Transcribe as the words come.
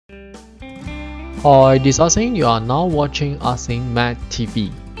Hi, this is Asing. You are now watching Asing Math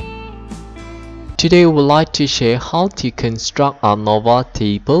TV. Today we would like to share how to construct ANOVA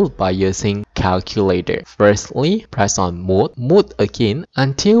table by using calculator. Firstly, press on mode again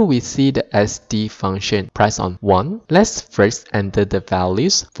until we see the SD function. Press on 1. Let's first enter the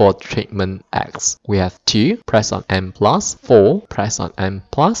values for treatment X. We have 2, press on M plus, 4, press on M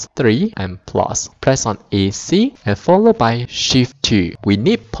plus, 3, M plus. Press on AC and followed by Shift 2. We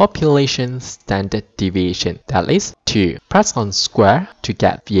need population standard deviation, that is 2. Press on square to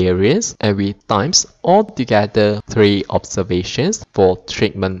get variance and we times altogether 3 observations for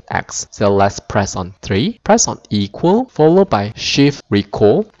treatment X. So let's press on 3, press on equal, followed by shift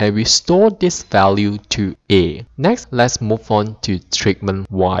recall, and we store this value to A. Next, let's move on to treatment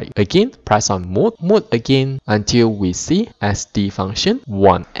Y. Again, press on mode again until we see SD function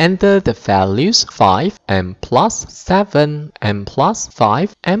 1. Enter the values 5, M plus, 7, M plus,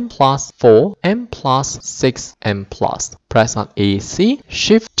 5, M plus, 4, M plus, 6, M plus. Press on AC,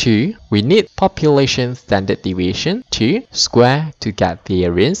 shift 2. We need population standard deviation 2, square to get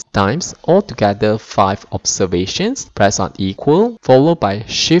variance, times altogether 5 observations. Press on equal, followed by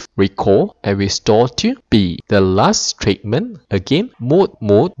shift recall, and restore to B. The last treatment, again mode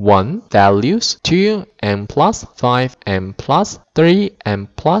 1, values 2, M plus, 5, M plus, 3, M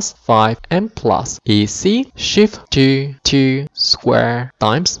plus, 5, M plus. AC, shift 2, square,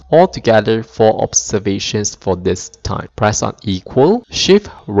 times altogether 4 observations for this time. Press on equal, shift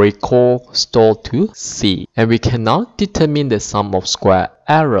recall, store to C. And we can now determine the sum of square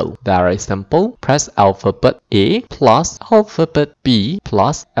error. Very simple. Press alphabet A plus alphabet B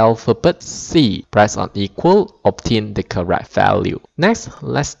plus alphabet C. Press on equal, obtain the correct value. Next,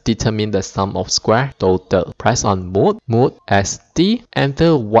 let's determine the sum of square total. Press on mode SD,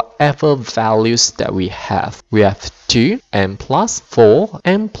 enter whatever values that we have. We have 2, M plus, 4,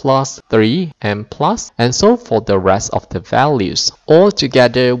 M plus, 3, M plus, and so for the rest of the values.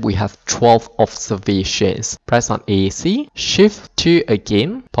 Altogether, we have 12 observations. Press on AC, shift 2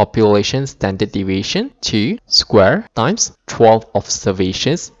 again, population standard deviation 2, square, times 12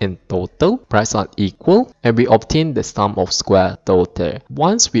 observations in total. Press on equal, and we obtain the sum of square total.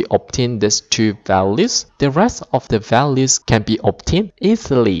 Once we obtain these two values, the rest of the values can be obtained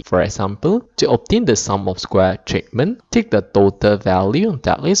easily. For example, to obtain the sum of square treatment, take the total value,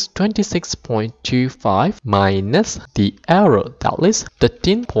 that is 26.25, minus the error, that is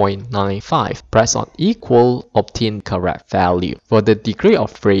 13.95. Press on equal, obtain correct value. For the degree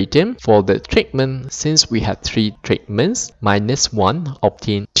of freedom for the treatment, since we have 3 treatments, minus 1,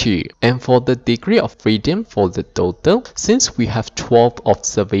 obtain 2. And for the degree of freedom for the total, since we have 12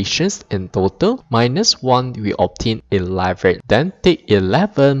 observations in total, minus 1, we obtain 11. Then take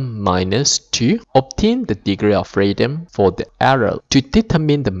 11 minus 2, obtain the degree of freedom for the error. To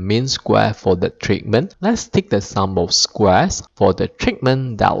determine the mean square for the treatment, let's take the sum of squares for the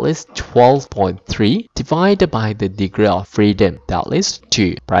treatment, that is 12.3, divided by the degree of freedom, that is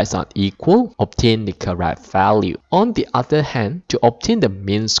 2. Press on equal, obtain the correct value. On the other hand, to obtain the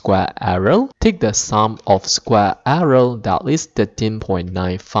mean square error, take the sum of square error, that is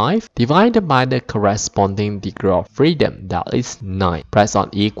 13.95, divided by the corresponding degree of freedom, that is 9. Press on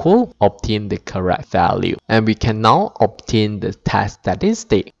equal, obtain the correct value. And we can now obtain the test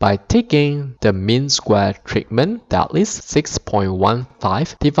statistic by taking the mean square treatment, that is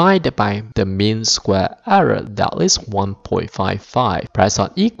 6.15, divided by the mean square error, that is 1.55. Press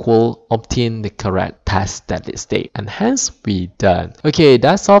on equal, obtain the correct test statistic, and hence we done. Okay,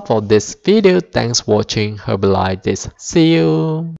 that's all for this video. Thanks for watching. Hope you like this. See you.